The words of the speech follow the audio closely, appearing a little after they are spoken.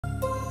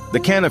The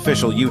Ken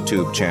Official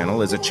YouTube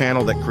channel is a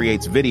channel that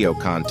creates video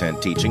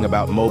content teaching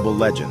about Mobile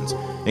Legends,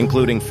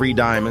 including free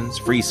diamonds,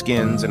 free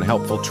skins, and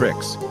helpful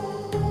tricks.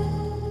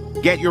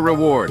 Get your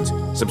rewards.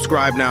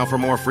 Subscribe now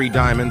for more free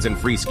diamonds and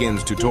free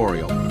skins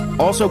tutorial.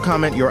 Also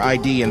comment your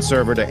ID and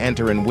server to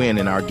enter and win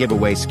in our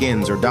giveaway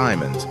skins or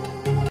diamonds.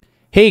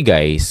 Hey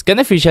guys, Ken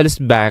Official is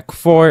back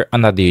for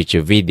another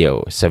YouTube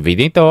video. Sa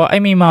video ito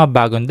ay may mga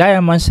bagong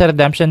diamonds sa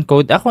redemption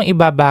code akong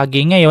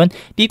ibabahagi ngayon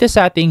dito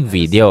sa ating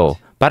video.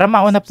 Para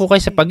mauna po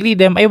kayo sa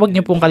pag-redeem ay huwag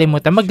niyo pong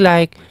kalimutan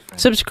mag-like,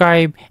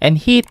 subscribe,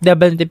 and hit the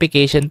bell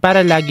notification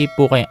para lagi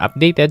po kayong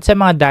updated sa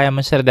mga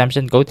diamonds sa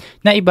redemption code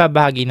na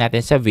ibabahagi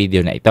natin sa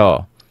video na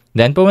ito.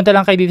 Then pumunta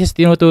lang kayo dito sa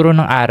tinuturo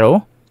ng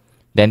arrow.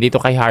 Then dito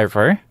kay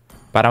Harper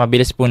para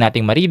mabilis po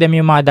nating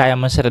ma-redeem yung mga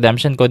diamonds sa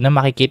redemption code na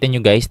makikita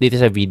nyo guys dito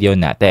sa video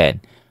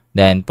natin.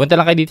 Then punta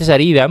lang kayo dito sa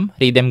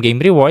redeem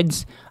game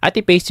rewards at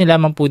i-paste nyo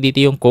lamang po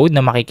dito yung code na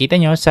makikita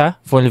nyo sa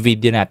full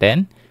video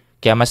natin.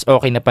 Kaya mas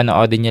okay na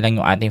panoodin nyo lang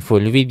yung ating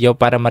full video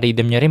para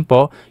ma-redeem nyo rin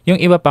po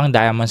yung iba pang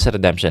diamonds sa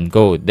redemption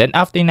code. Then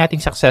after nating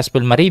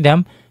successful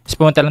ma-redeem,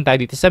 pumunta lang tayo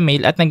dito sa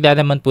mail at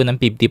naglalaman po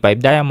ng 55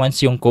 diamonds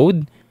yung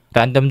code.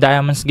 Random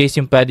diamonds guys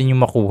yung pwede nyo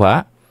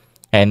makuha.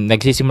 And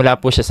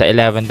nagsisimula po siya sa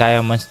 11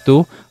 diamonds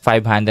to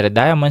 500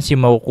 diamonds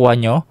yung makukuha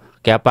nyo.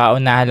 Kaya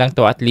paunahan lang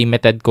to at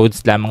limited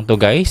codes lamang to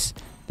guys.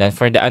 Then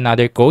for the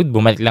another code,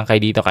 bumalik lang kayo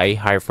dito kay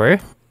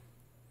Harper.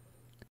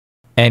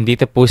 And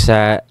dito po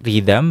sa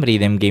redeem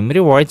game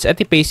rewards at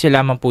i-paste nyo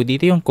lamang po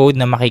dito yung code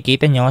na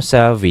makikita nyo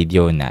sa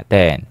video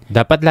natin.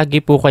 Dapat lagi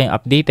po kayong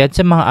updated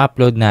sa mga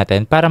upload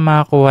natin para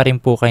makakuha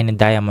rin po kayo ng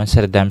diamonds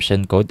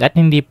redemption code at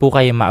hindi po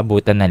kayo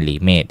maabutan ng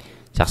limit.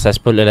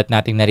 Successful ulit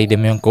nating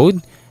na-redeem yung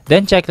code.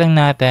 Then check lang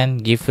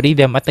natin, give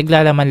redeem at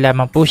naglalaman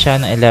lamang po siya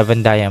ng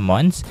 11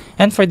 diamonds.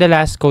 And for the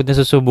last code na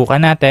susubukan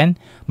natin,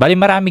 bali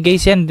marami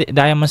guys yan,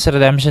 diamonds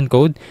redemption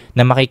code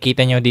na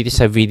makikita nyo dito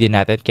sa video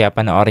natin kaya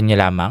panoorin nyo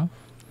lamang.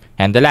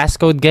 And the last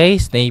code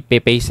guys na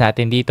ipapaste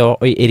natin dito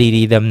o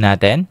i-redeem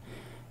natin.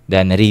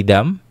 Then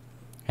redeem.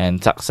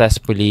 And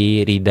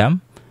successfully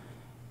redeem.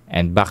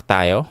 And back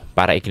tayo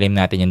para i-claim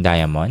natin yung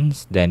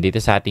diamonds. Then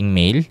dito sa ating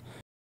mail.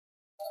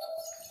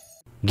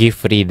 Give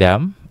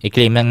redeem.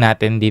 I-claim lang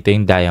natin dito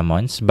yung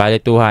diamonds.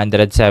 Bali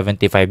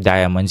 275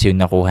 diamonds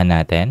yung nakuha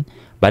natin.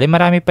 Bali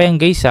marami pa yan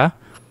guys ha.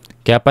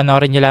 Kaya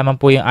panoorin nyo lamang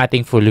po yung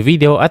ating full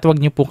video at huwag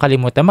nyo pong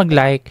kalimutan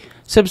mag-like,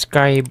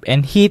 subscribe,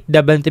 and hit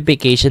the bell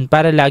notification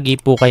para lagi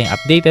po kayong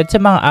updated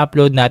sa mga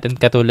upload natin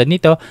katulad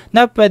nito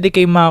na pwede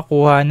kayong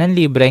makakuha ng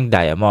libreng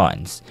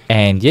diamonds.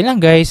 And yun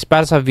lang guys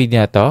para sa video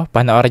na to.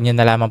 Panoorin nyo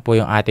na lamang po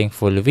yung ating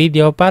full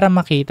video para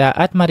makita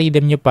at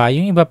ma-redeem nyo pa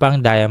yung iba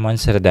pang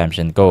diamonds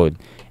redemption code.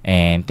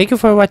 And thank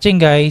you for watching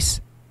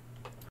guys!